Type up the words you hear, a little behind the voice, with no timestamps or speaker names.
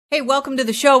Hey, welcome to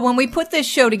the show. When we put this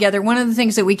show together, one of the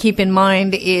things that we keep in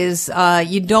mind is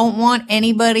you don't want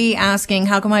anybody asking,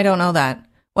 how come I don't know that?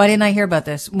 Why didn't I hear about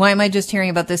this? Why am I just hearing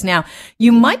about this now?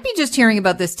 You might be just hearing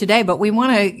about this today, but we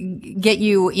want to get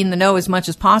you in the know as much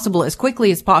as possible, as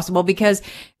quickly as possible, because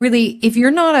really, if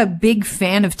you're not a big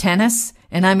fan of tennis,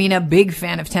 and I mean a big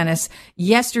fan of tennis,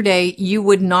 yesterday you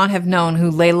would not have known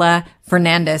who Leylah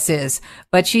Fernandez is.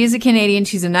 But she is a Canadian.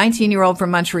 She's a 19-year-old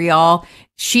from Montreal.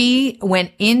 She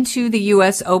went into the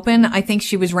U.S. Open. I think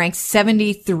she was ranked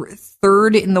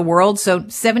 73rd in the world, so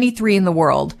 73 in the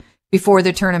world before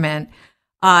the tournament.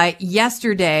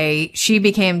 Yesterday, she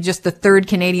became just the third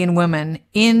Canadian woman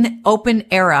in Open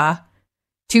era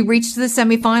to reach to the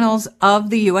semifinals of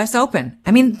the U.S. Open.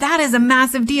 I mean, that is a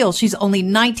massive deal. She's only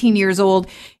 19 years old.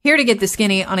 Here to get the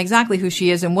skinny on exactly who she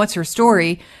is and what's her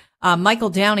story, Michael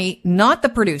Downey, not the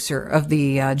producer of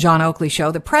the John Oakley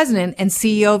Show, the president and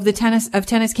CEO of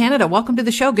Tennis Canada. Welcome to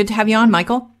the show. Good to have you on,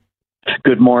 Michael.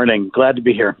 Good morning. Glad to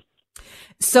be here.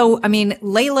 So, I mean,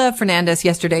 Leylah Fernandez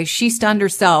yesterday, she stunned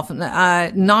herself,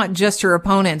 not just her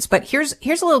opponents. But here's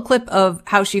a little clip of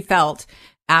how she felt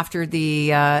after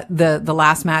the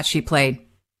last match she played.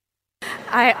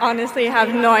 I honestly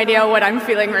have no idea what I'm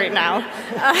feeling right now.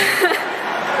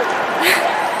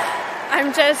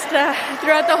 I'm just,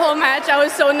 throughout the whole match, I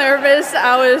was so nervous.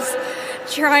 I was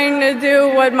trying to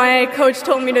do what my coach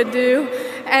told me to do.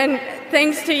 And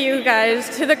thanks to you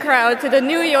guys, to the crowd, to the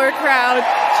New York crowd,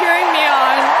 cheering me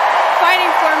on,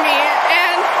 fighting for me,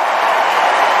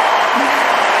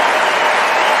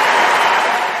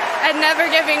 and never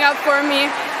giving up for me.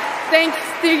 Thanks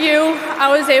to you, I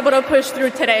was able to push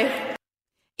through today.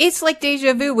 It's like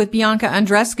deja vu with Bianca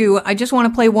Andreescu. I just want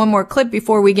to play one more clip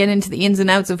before we get into the ins and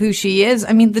outs of who she is.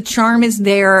 I mean, the charm is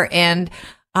there, and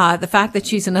the fact that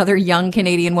she's another young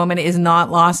Canadian woman is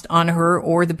not lost on her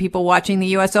or the people watching the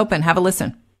U.S. Open. Have a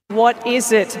listen. What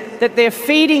is it that they're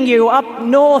feeding you up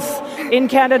north in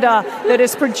Canada that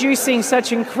is producing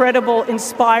such incredible,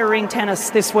 inspiring tennis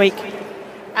this week?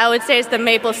 I would say it's the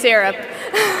maple syrup.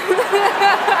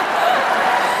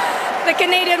 The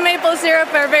Canadian maple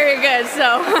syrup are very good,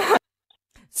 so.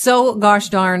 So gosh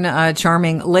darn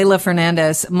charming, Leylah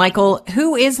Fernandez. Michael,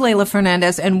 who is Leylah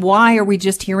Fernandez and why are we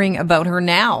just hearing about her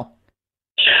now?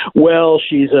 Well,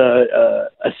 she's a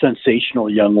sensational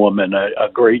young woman, a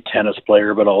great tennis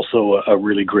player, but also a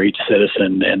really great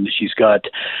citizen. And she's got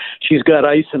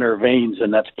ice in her veins,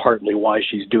 and that's partly why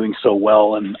she's doing so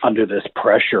well and under this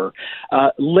pressure.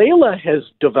 Leylah has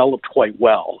developed quite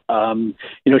well.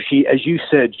 She, as you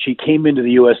said, she came into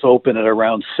the U.S. Open at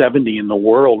around 70 in the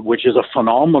world, which is a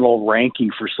phenomenal ranking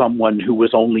for someone who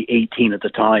was only 18 at the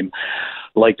time.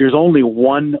 Like, there's only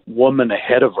one woman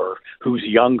ahead of her who's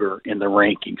younger in the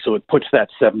ranking. So it puts that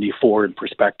 74 in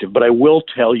perspective. But I will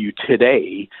tell you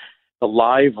today, the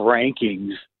live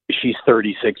rankings, she's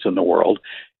 36 in the world.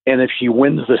 And if she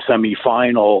wins the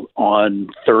semifinal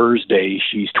on Thursday,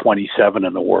 she's 27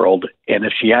 in the world. And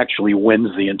if she actually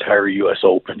wins the entire U.S.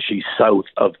 Open, she's south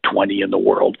of 20 in the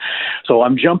world. So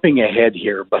I'm jumping ahead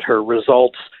here, but her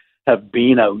results have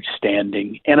been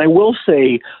outstanding. And I will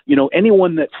say,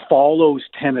 anyone that follows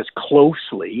tennis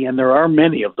closely, and there are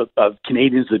many of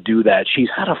Canadians that do that, she's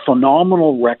had a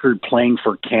phenomenal record playing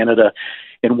for Canada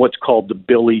in what's called the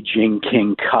Billie Jean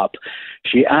King Cup.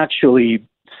 She actually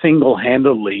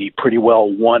single-handedly pretty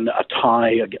well won a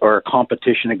tie or a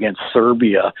competition against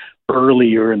Serbia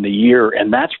earlier in the year,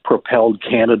 and that's propelled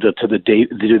Canada to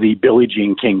the Billie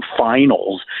Jean King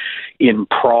finals in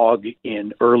Prague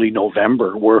in early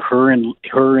November, where her and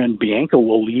Bianca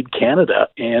will lead Canada,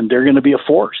 and they're going to be a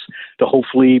force to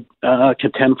hopefully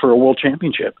contend for a world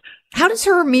championship. How does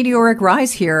her meteoric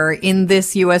rise here in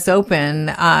this U.S. Open,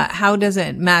 how does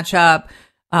it match up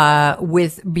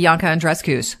with Bianca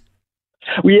Andreescu's?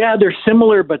 Well, yeah, they're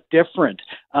similar but different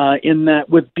in that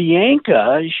with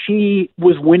Bianca, she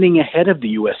was winning ahead of the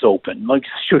U.S. Open.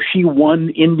 So she won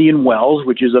Indian Wells,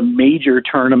 which is a major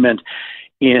tournament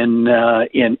in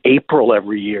April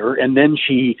every year, and then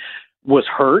she was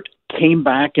hurt, came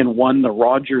back and won the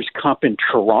Rogers Cup in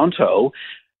Toronto,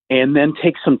 and then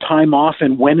take some time off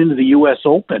and went into the U.S.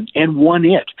 Open and won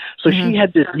it. So she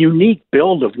had this unique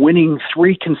build of winning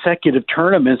 3 consecutive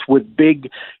tournaments with big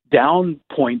down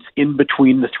points in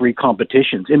between the 3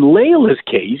 competitions. In Leylah's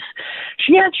case,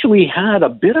 she actually had a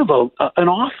bit of an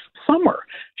off summer.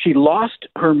 She lost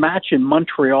her match in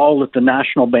Montreal at the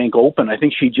National Bank Open. I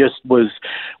think she just was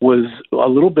a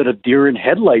little bit of deer in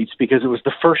headlights because it was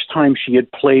the first time she had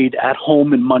played at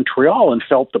home in Montreal and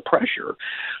felt the pressure.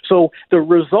 So the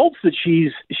results that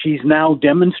she's now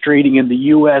demonstrating in the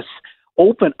U.S.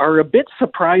 Open are a bit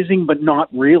surprising, but not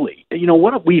really. You know,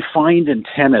 what we find in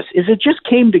tennis is it just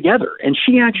came together. And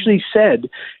she actually said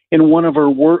in one of her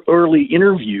early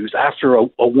interviews after a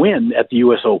win at the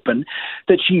U.S. Open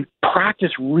that she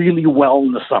practiced really well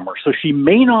in the summer. So she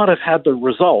may not have had the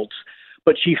results,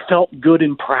 but she felt good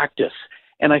in practice.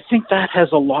 And I think that has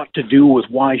a lot to do with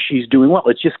why she's doing well.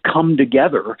 It's just come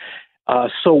together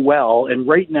so well. And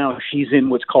right now she's in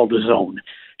what's called a zone.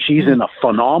 She's in a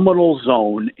phenomenal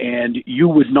zone, and you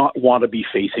would not want to be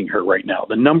facing her right now.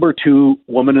 The number 2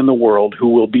 woman in the world, who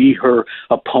will be her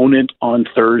opponent on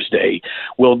Thursday,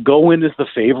 will go in as the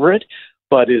favorite,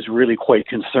 but is really quite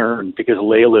concerned because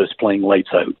Leylah is playing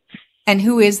lights out. And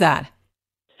who is that?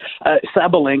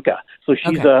 Sabalenka. So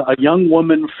she's a young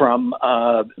woman from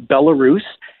Belarus.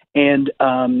 And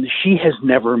she has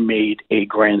never made a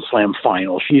Grand Slam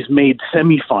final. She's made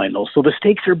semifinals, so the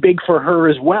stakes are big for her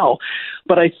as well.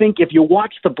 But I think if you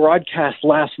watch the broadcast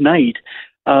last night,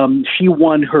 she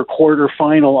won her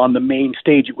quarterfinal on the main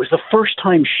stage. It was the first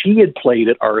time she had played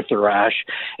at Arthur Ashe,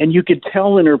 and you could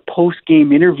tell in her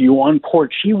post-game interview on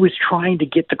court she was trying to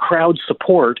get the crowd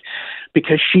support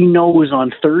because she knows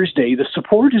on Thursday the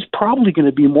support is probably going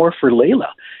to be more for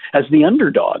Leylah as the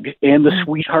underdog and the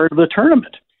sweetheart of the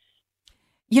tournament.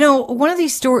 You know, one of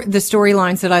these the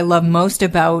storylines that I love most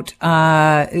about,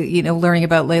 learning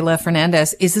about Leylah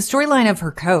Fernandez is the storyline of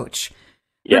her coach.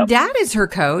 Yep. Her dad is her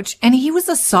coach, and he was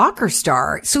a soccer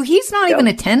star. So he's not even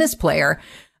a tennis player.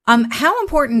 How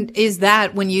important is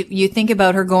that when you think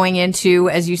about her going into,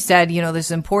 as you said, you know, this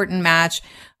important match?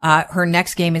 Her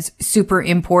next game is super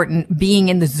important, being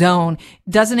in the zone.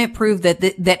 Doesn't it prove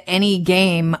that any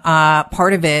game,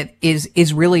 part of it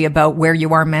is really about where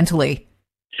you are mentally?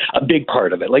 A big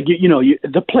part of it. Like,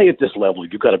 to play at this level,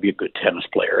 you've got to be a good tennis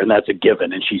player, and that's a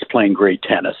given, and she's playing great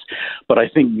tennis. But I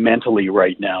think mentally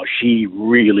right now, she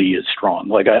really is strong.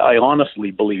 Like, I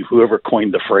honestly believe whoever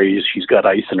coined the phrase, she's got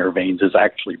ice in her veins, is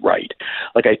actually right.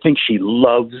 Like, I think she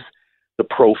loves the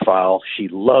profile. She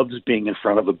loves being in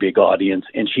front of a big audience,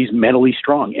 and she's mentally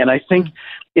strong. And I think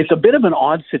it's a bit of an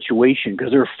odd situation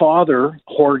because her father,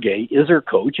 Jorge, is her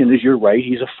coach. And as you're right,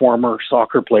 he's a former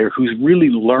soccer player who's really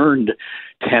learned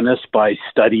tennis by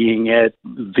studying it,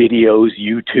 videos,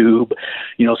 YouTube,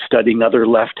 studying other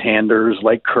left-handers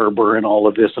like Kerber and all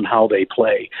of this and how they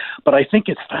play. But I think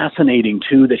it's fascinating,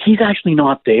 too, that he's actually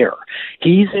not there.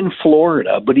 He's in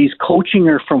Florida, but he's coaching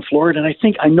her from Florida.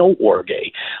 And I know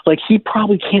Jorge. Like, he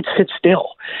probably can't sit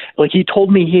still. Like, he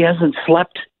told me he hasn't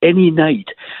slept any night.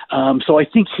 So I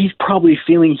think he's probably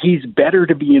feeling he's better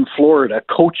to be in Florida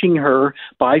coaching her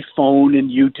by phone and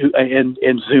YouTube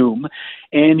and Zoom,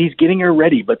 and he's getting her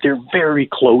ready. But they're very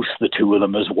close, the two of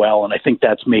them as well, and I think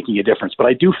that's making a difference. But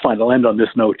I'll end on this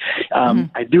note,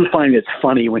 I do find it's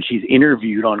funny when she's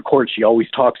interviewed on court, she always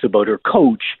talks about her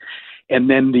coach. And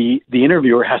then the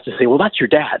interviewer has to say, well, that's your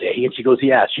dad, eh? And she goes,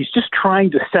 yeah. She's just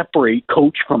trying to separate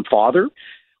coach from father,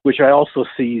 which I also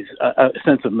see a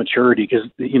sense of maturity because,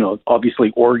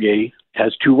 obviously Jorge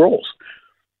has 2 roles.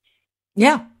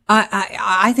 Yeah.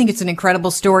 I think it's an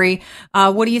incredible story.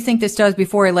 What do you think this does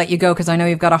before I let you go? Because I know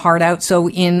you've got a heart out. So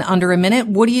in under a minute,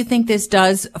 what do you think this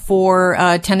does for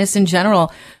tennis in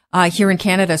general here in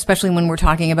Canada, especially when we're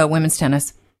talking about women's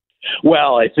tennis?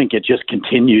 Well, I think it just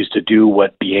continues to do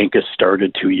what Bianca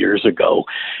started 2 years ago.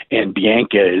 And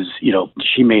Bianca is,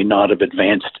 she may not have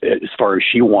advanced as far as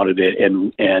she wanted it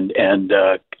and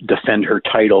defend her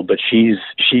title, but she's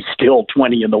still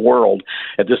 20 in the world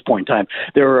at this point in time.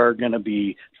 There are going to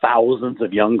be thousands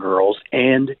of young girls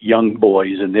and young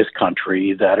boys in this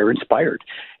country that are inspired.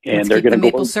 And they're going to keep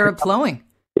the maple syrup flowing.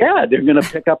 Yeah, they're going to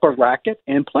pick up a racket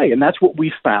and play. And that's what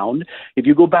we found. If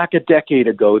you go back a decade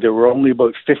ago, there were only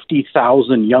about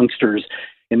 50,000 youngsters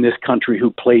in this country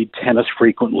who played tennis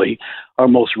frequently. Our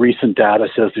most recent data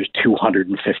says there's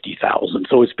 250,000.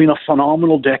 So it's been a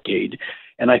phenomenal decade.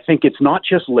 And I think it's not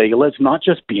just Leylah, it's not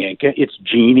just Bianca, it's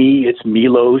Jeannie, it's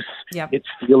Milos, It's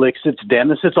Felix, it's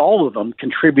Dennis, it's all of them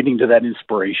contributing to that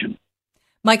inspiration.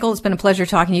 Michael, it's been a pleasure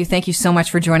talking to you. Thank you so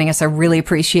much for joining us. I really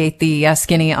appreciate the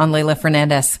skinny on Leylah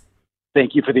Fernandez.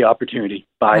 Thank you for the opportunity.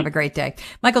 Bye. Have a great day.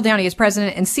 Michael Downey is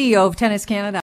president and CEO of Tennis Canada.